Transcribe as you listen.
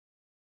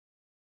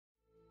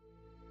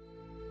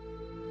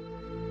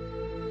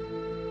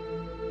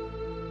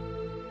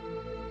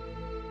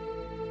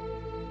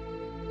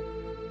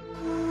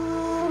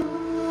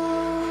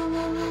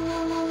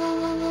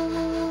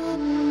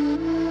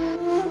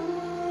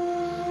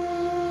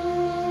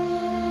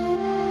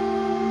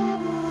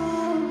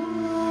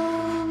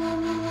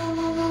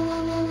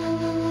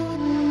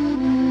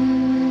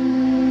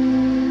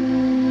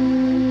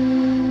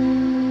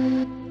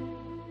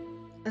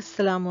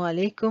Assalamu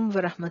alaikum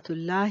wa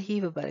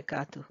rahmatullahi wa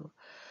barakatuhu.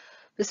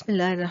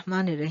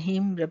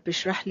 Bismillahir-Rahmanir-Rahim. Rabbi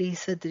shrah li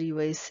sadri wa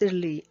yassir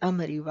li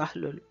amri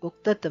wahlul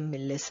uqdatam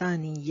min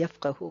lisani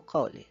yafqahu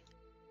qawli.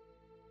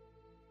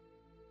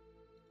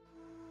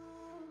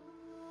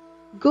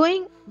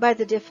 Going by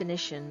the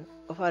definition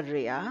of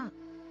RIYAA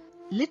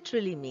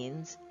literally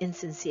means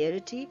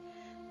insincerity,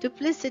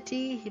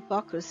 duplicity,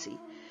 hypocrisy,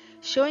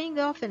 showing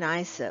off and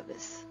eye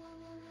service.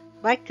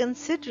 By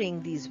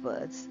considering these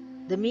words,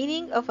 the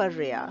meaning of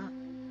RIYAA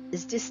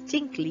is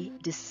distinctly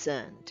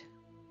discerned.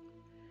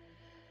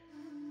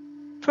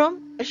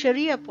 From a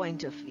Sharia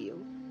point of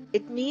view,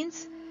 it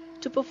means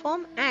to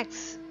perform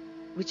acts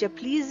which are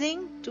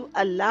pleasing to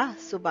Allah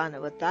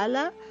subhanahu wa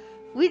ta'ala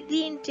with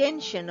the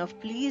intention of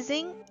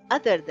pleasing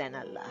other than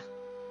Allah.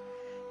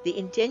 The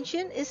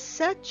intention in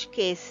such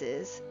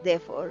cases,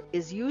 therefore,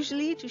 is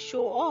usually to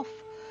show off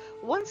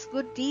one's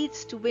good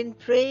deeds to win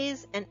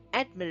praise and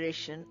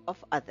admiration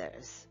of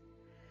others.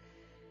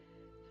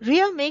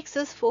 RIYAA makes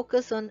us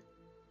focus on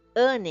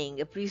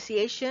earning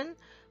appreciation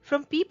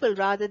from people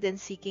rather than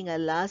seeking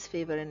Allah's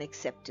favor and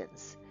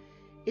acceptance.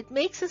 It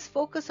makes us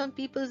focus on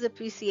people's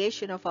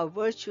appreciation of our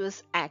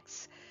virtuous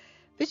acts,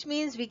 which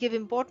means we give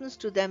importance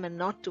to them and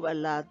not to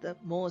Allah, the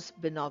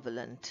most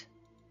benevolent.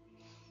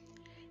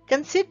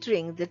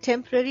 Considering the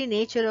temporary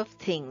nature of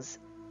things,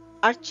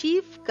 our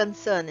chief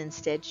concern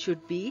instead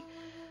should be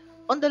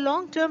on the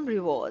long-term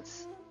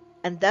rewards,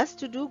 and thus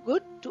to do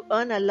good to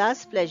earn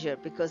Allah's pleasure,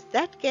 because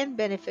that can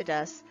benefit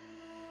us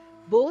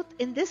both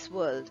in this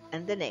world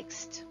and the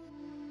next.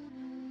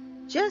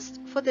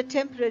 Just for the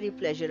temporary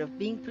pleasure of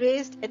being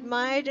praised,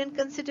 admired, and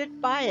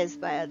considered pious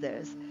by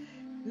others,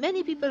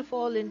 many people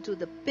fall into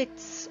the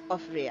pits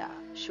of RIYAA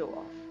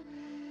show-off.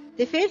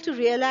 They fail to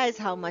realize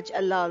how much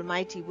Allah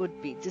Almighty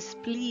would be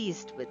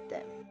displeased with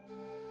them.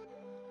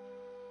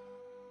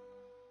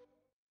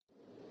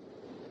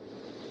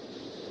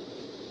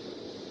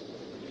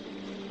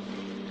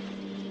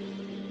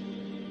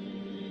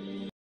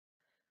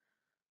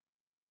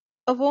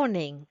 A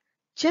warning,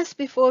 just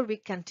before we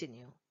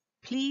continue,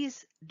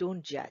 please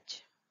don't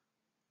judge.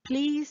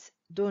 Please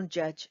don't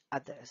judge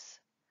others.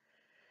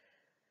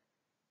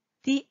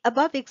 The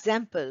above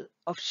example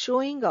of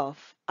showing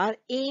off are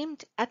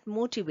aimed at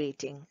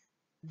motivating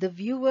the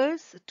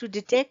viewers to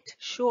detect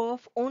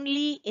show-off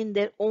only in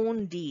their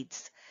own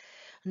deeds,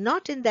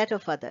 not in that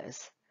of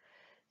others.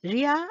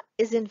 RIYAA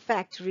is in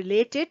fact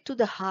related to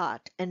the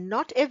heart, and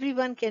not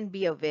everyone can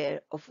be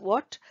aware of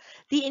what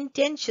the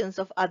intentions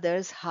of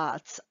others'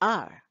 hearts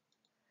are.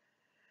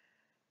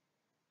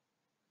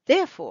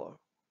 Therefore,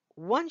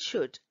 one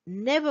should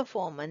never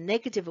form a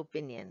negative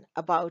opinion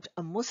about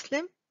a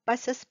Muslim by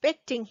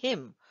suspecting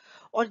him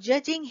or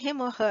judging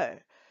him or her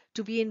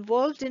to be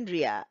involved in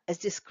RIYAA as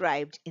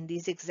described in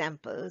these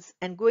examples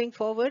and going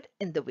forward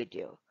in the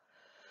video.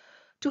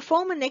 To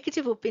form a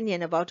negative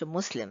opinion about a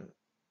Muslim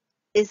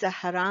is a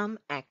haram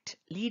act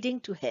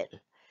leading to hell.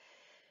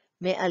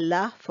 May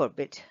Allah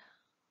forbid.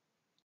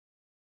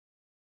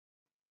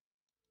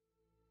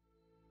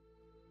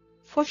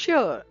 For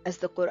sure, as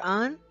the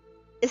Quran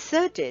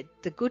asserted,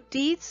 the good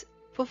deeds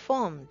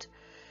performed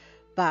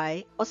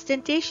by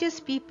ostentatious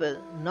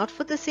people, not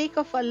for the sake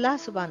of Allah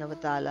subhanahu wa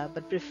ta'ala,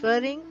 but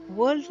preferring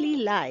worldly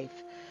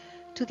life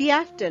to the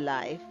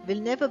afterlife, will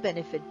never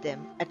benefit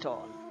them at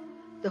all.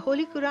 The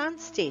Holy Quran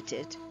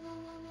stated,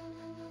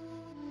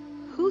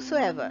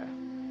 "Whosoever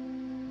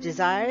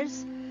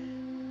desires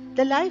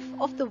the life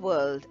of the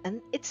world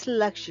and its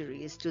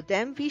luxuries, to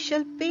them we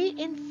shall pay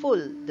in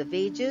full the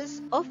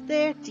wages of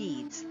their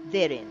deeds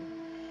therein,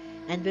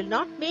 and will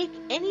not make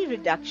any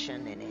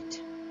reduction in it."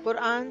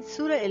 Quran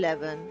Surah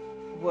 11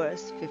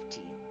 verse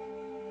 15.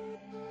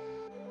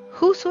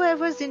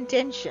 Whosoever's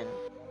intention,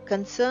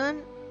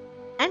 concern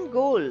and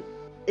goal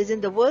is in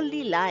the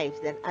worldly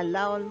life, then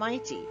Allah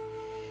Almighty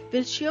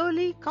will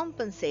surely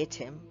compensate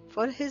him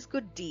for his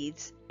good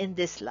deeds in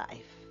this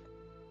life.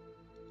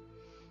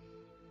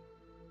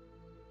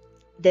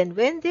 Then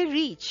when they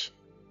reach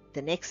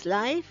the next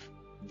life,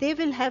 they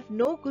will have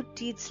no good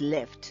deeds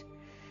left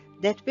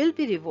that will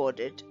be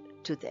rewarded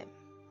to them.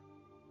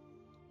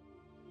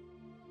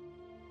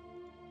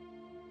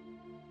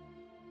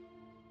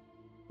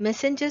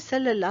 Messenger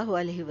sallallahu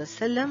alaihi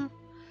wasallam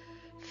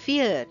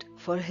feared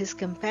for his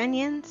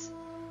companions,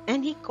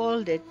 and he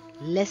called it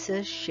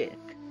lesser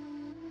shirk.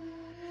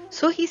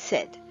 So he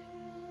said,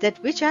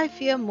 "That which I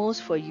fear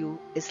most for you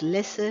is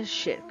lesser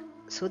shirk."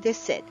 So they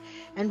said,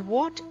 "And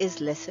what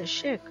is lesser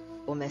shirk,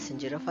 O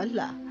Messenger of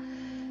Allah?"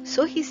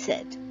 So he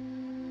said,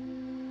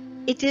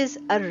 "It is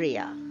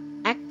RIYAA,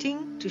 acting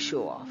to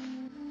show off."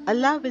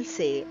 Allah will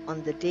say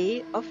on the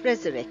day of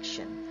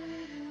resurrection,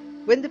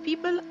 when the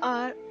people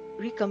are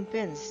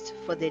recompensed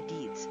for their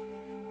deeds,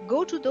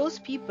 "Go to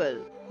those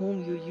people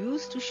whom you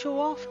used to show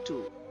off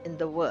to in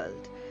the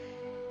world,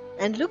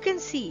 and look and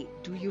see,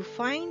 do you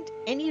find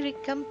any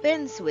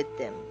recompense with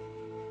them,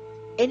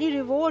 any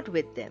reward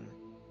with them?"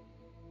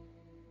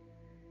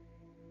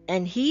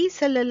 And he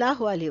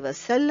sallallahu alaihi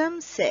wasallam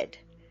said,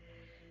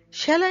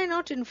 Shall I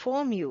not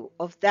inform you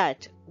of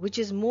that which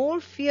is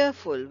more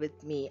fearful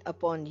with me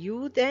upon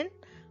you than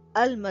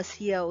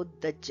Al-Masih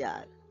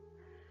ud-Dajjal?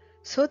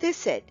 So they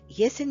said,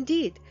 Yes,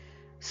 indeed.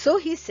 So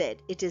he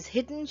said, It is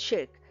hidden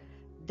shirk,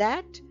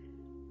 that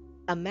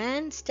a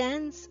man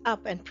stands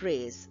up and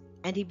prays,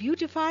 and he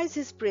beautifies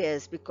his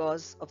prayers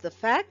because of the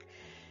fact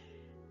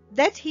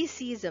that he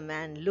sees a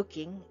man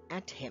looking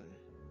at him.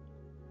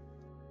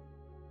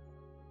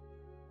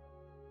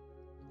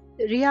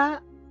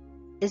 Riya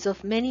is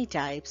of many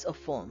types or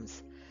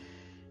forms.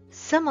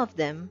 Some of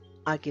them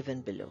are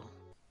given below.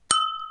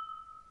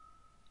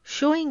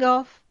 Showing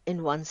off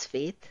in one's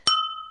faith,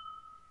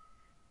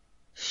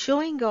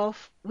 showing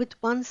off with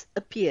one's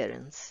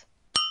appearance,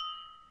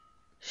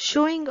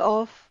 showing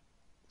off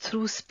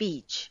through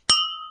speech,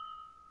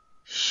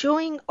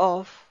 showing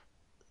off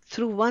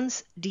through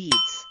one's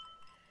deeds,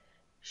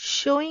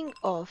 showing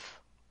off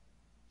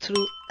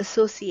through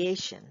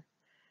association,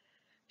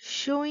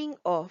 showing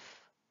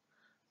off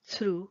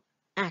through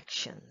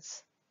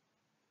actions.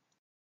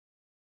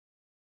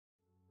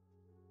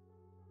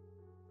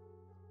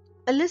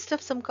 A list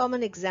of some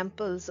common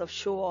examples of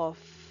show off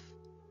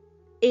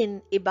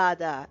in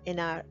ibadah in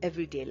our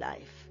everyday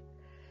life.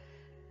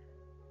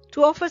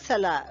 To offer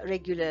salah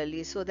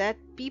regularly so that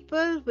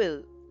people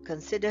will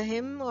consider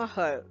him or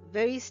her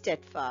very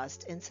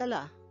steadfast in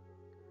salah.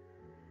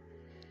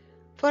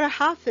 For a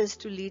hafiz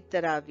to lead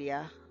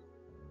tarawiyah,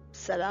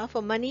 salah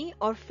for money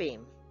or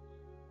fame.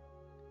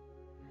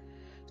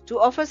 To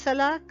offer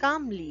salah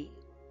calmly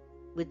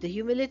with the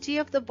humility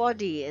of the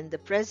body in the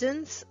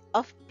presence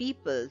of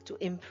people to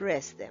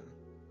impress them.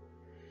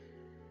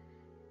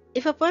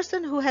 If a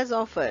person who has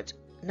offered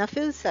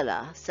nafil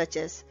salah such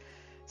as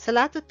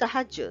Salatul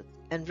Tahajjud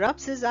and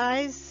rubs his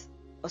eyes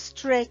or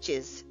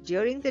stretches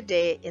during the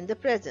day in the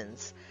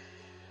presence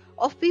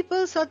of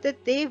people so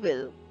that they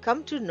will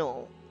come to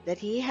know that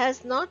he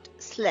has not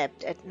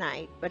slept at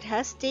night but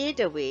has stayed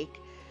awake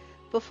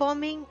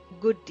performing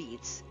good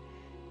deeds,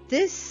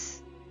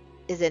 this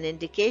is an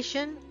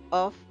indication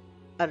of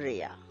a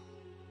riya.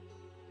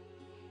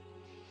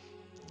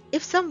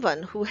 If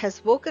someone who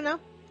has woken up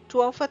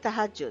to offer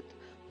tahajjud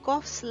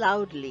coughs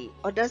loudly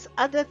or does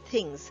other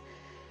things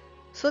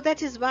so that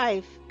his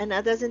wife and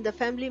others in the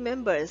family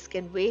members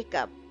can wake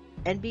up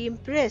and be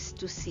impressed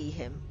to see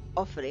him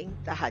offering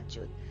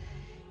tahajjud,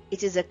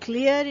 it is a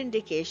clear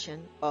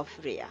indication of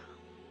riya.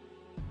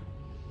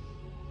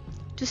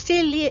 To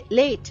stay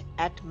late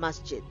at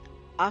masjid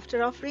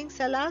after offering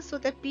salah so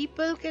that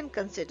people can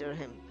consider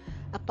him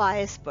a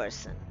pious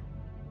person.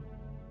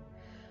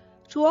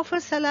 To offer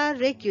salah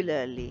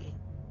regularly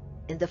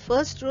in the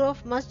first row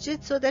of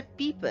masjid so that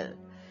people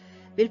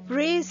will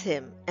praise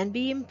him and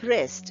be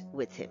impressed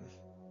with him.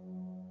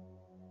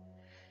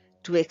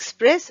 To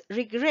express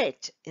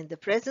regret in the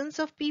presence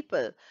of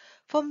people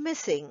for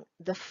missing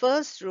the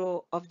first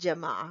row of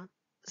Jama'ah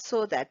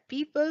so that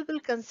people will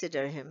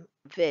consider him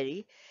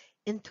very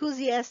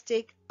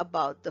enthusiastic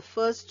about the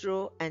first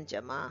row and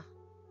Jama'ah.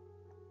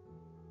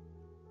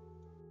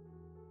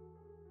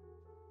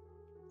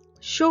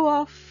 Show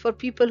off for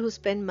people who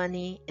spend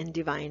money in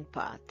divine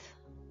path.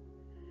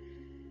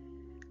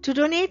 To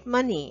donate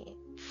money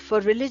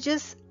for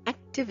religious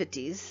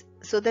activities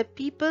so that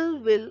people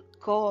will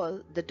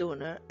call the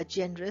donor a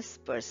generous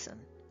person.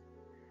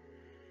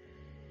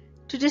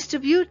 To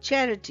distribute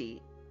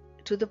charity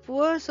to the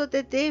poor so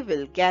that they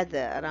will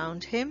gather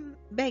around him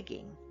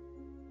begging.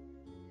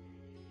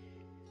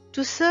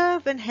 To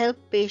serve and help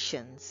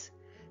patients,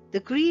 the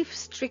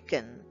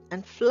grief-stricken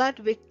and flood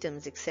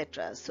victims,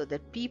 etc., so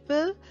that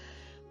people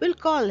will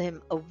call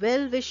him a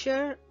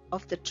well-wisher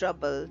of the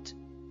troubled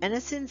and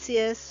a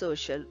sincere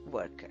social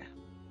worker.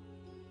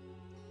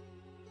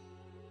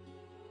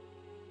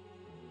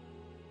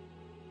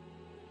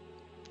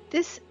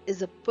 This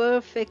is a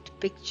perfect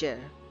picture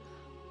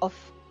of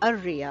a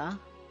riya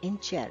in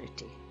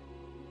charity.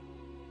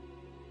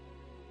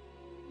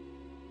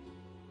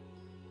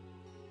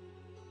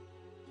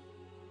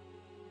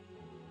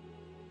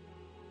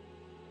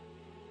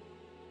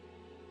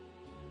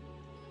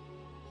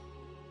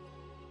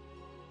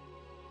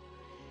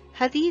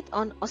 Hadith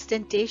on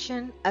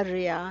ostentation, R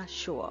RIYA'a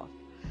Show-Off.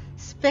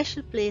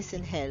 Special place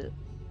in hell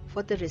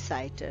for the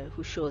reciter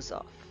who shows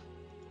off.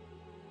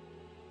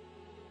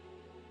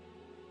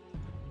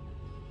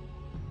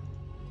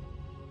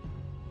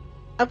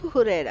 Abu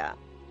Huraira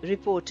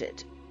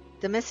reported,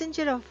 the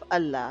Messenger of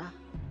Allah,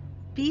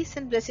 peace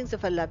and blessings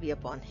of Allah be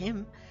upon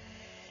him,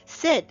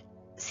 said,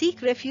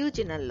 seek refuge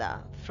in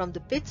Allah from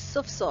the pits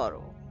of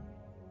sorrow.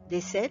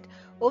 They said,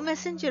 O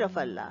Messenger of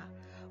Allah,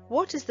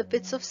 what is the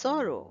pits of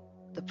sorrow?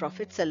 The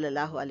Prophet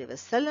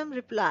ﷺ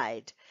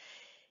replied,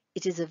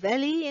 it is a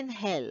valley in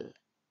hell,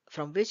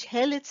 from which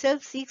hell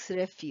itself seeks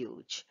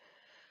refuge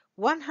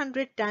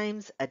 100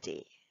 times a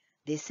day.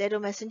 They said, O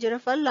Messenger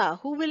of Allah,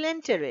 who will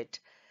enter it?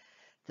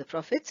 The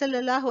Prophet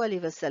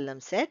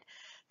ﷺ said,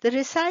 the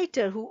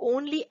reciter who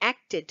only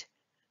acted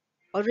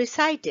or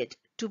recited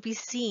to be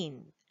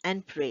seen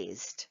and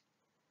praised.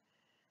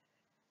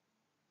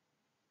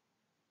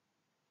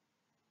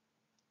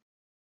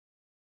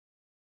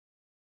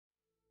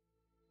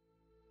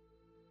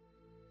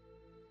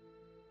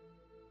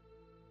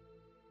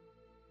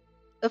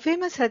 A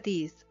famous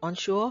hadith on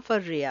show-off or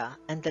riya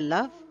and the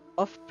love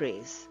of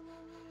praise.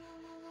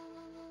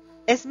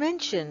 As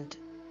mentioned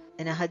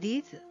in a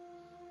hadith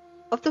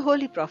of the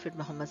Holy Prophet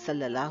Muhammad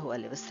sallallahu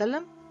alaihi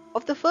wasallam,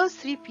 of the first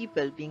three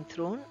people being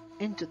thrown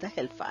into the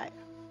hellfire.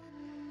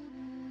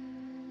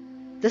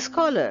 The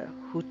scholar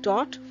who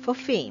taught for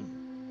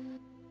fame,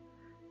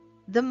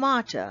 the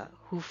martyr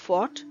who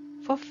fought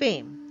for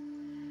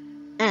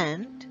fame,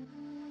 and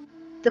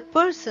the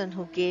person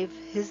who gave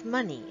his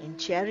money in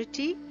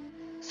charity,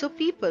 so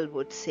people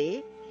would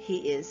say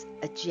he is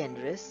a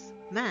generous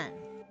man.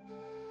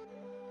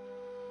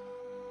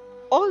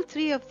 All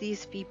three of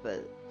these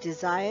people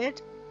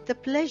desired the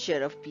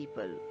pleasure of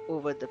people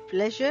over the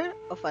pleasure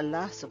of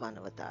Allah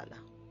subhanahu wa ta'ala.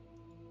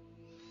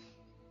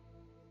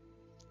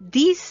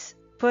 These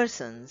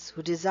persons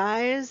who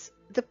desires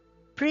the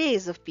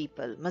praise of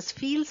people must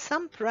feel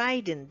some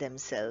pride in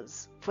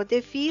themselves, for they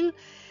feel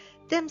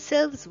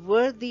themselves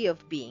worthy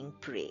of being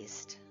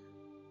praised.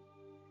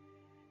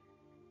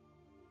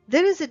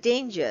 There is a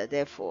danger,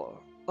 therefore,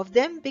 of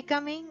them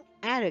becoming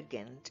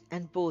arrogant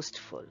and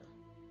boastful,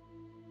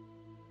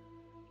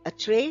 a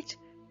trait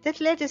that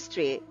led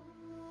astray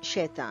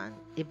Shaitan,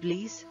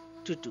 Iblis,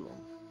 to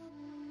doom.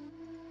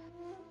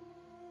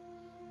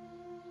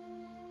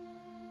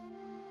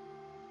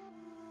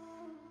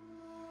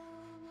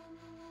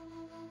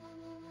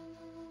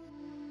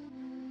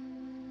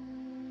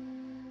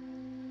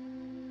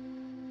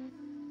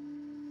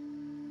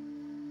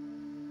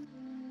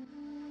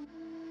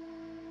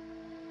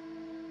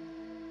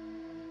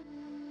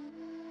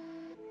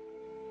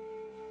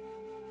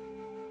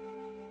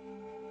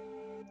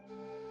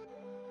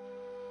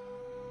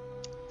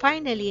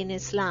 Finally, in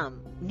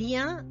Islam,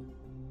 niyyah,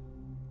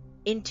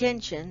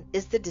 intention,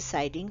 is the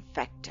deciding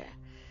factor.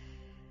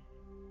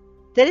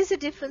 There is a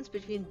difference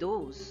between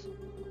those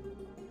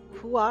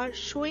who are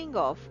showing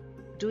off,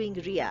 doing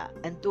riya,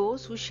 and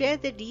those who share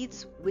their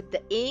deeds with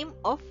the aim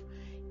of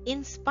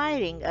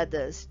inspiring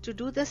others to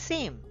do the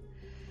same.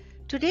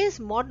 Today's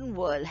modern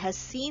world has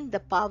seen the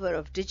power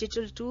of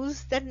digital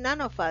tools that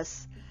none of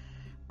us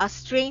are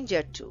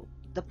stranger to.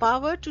 The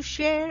power to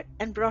share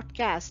and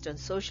broadcast on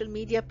social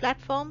media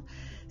platforms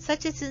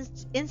such as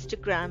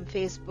Instagram,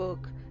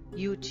 Facebook,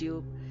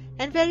 YouTube,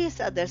 and various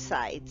other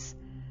sites.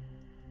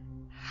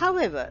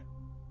 However,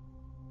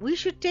 we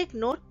should take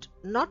note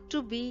not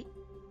to be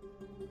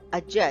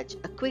a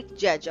quick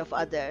judge of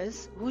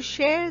others who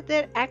share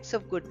their acts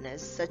of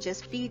goodness, such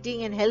as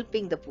feeding and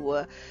helping the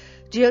poor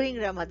during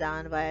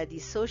Ramadan via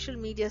these social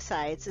media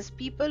sites, as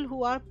people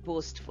who are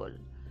boastful.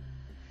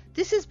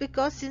 This is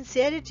because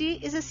sincerity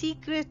is a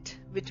secret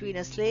between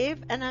a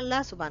slave and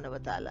Allah subhanahu wa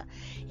ta'ala.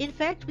 In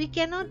fact, we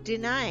cannot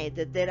deny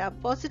that there are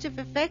positive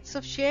effects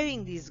of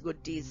sharing these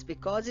good deeds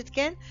because it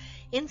can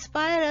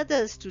inspire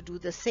others to do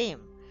the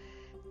same.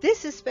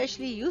 This is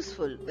especially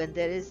useful when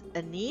there is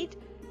a need,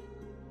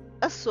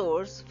 a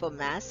source for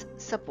mass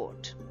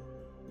support.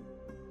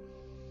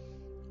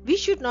 We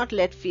should not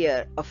let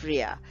fear of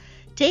riya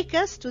take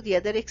us to the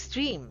other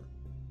extreme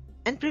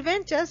and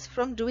prevent us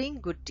from doing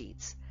good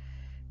deeds.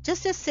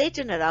 Just as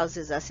Satan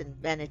arouses us in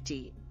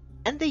vanity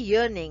and the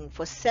yearning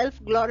for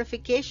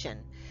self-glorification,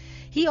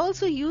 he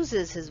also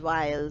uses his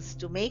wiles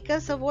to make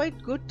us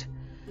avoid good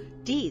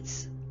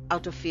deeds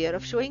out of fear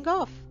of showing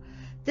off.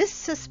 This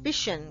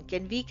suspicion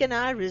can weaken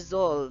our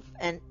resolve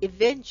and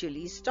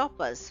eventually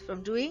stop us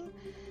from doing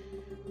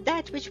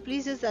that which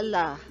pleases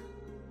Allah.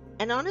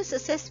 An honest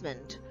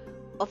assessment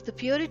of the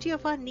purity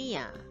of our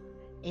niyyah,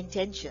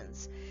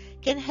 intentions,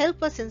 can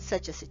help us in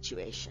such a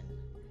situation.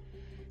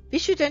 We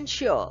should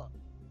ensure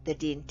that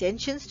the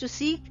intentions to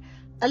seek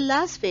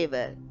Allah's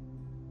favor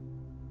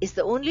is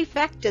the only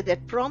factor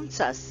that prompts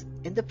us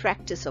in the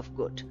practice of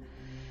good.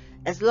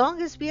 As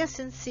long as we are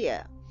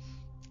sincere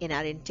in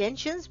our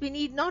intentions, we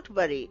need not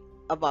worry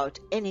about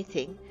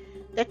anything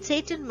that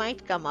Satan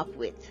might come up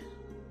with.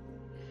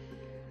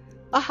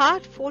 A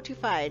heart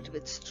fortified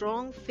with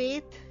strong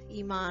faith,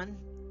 iman,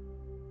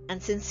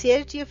 and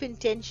sincerity of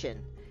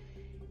intention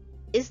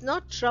is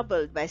not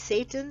troubled by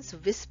Satan's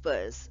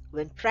whispers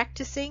when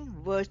practicing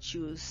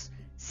virtues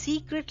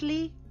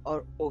secretly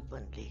or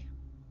openly.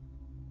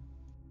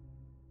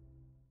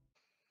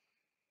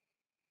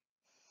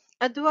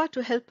 A dua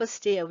to help us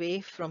stay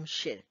away from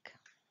shirk.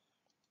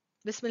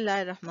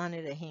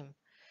 Bismillahir-Rahmanir-Rahim.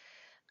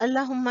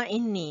 Allahumma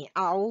inni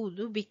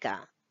a'udhu bika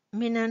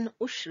minan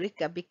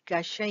ushrika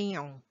bika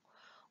shay'un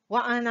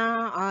wa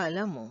ana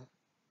a'lamu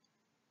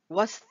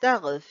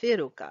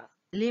wastaghfiruka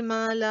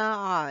lima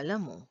la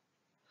a'lamu.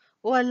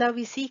 O Allah,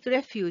 we seek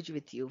refuge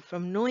with you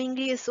from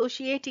knowingly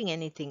associating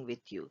anything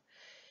with you,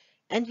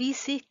 and we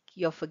seek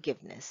your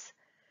forgiveness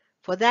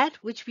for that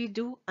which we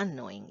do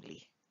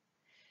unknowingly.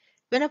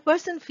 When a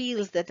person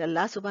feels that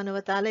Allah subhanahu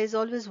wa ta'ala is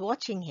always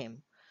watching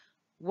him,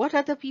 what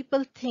other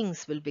people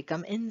thinks will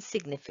become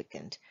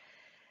insignificant,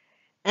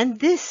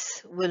 and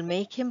this will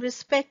make him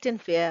respect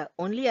and fear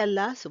only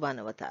Allah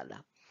subhanahu wa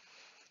ta'ala.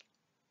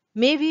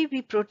 May we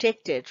be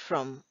protected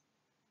from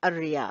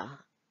ar-riya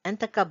and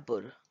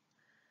takabbur.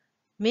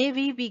 May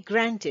we be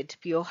granted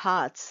pure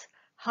hearts,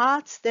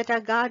 hearts that are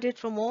guarded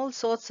from all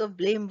sorts of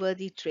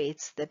blameworthy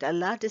traits that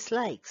Allah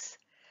dislikes.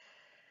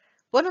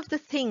 One of the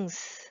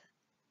things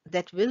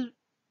that will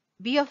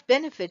be of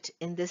benefit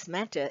in this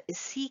matter is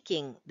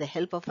seeking the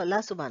help of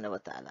Allah subhanahu wa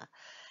ta'ala.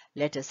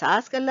 Let us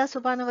ask Allah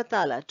subhanahu wa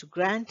ta'ala to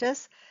grant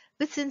us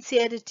with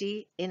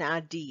sincerity in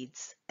our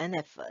deeds and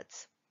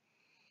efforts.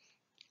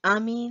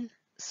 Ameen,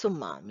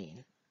 summa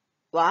ameen.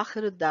 Wa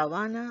akhiru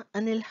da'wana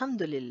anil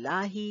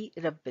hamdulillahi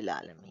rabbil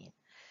alameen.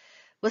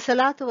 Wa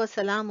salatu wa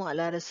salamu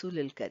ala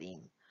rasulil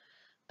kareem.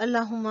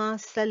 Allahumma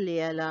salli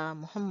ala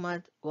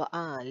Muhammad wa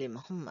ali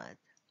Muhammad.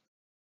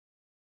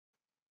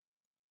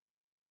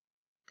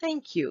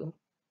 Thank you.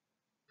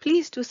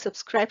 Please do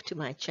subscribe to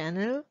my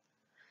channel,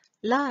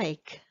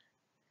 like,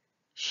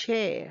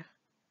 share,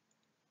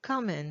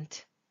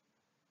 comment,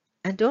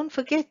 and don't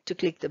forget to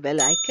click the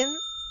bell icon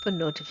for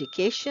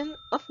notification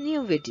of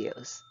new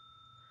videos.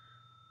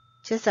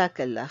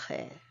 Jazakallah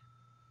khair.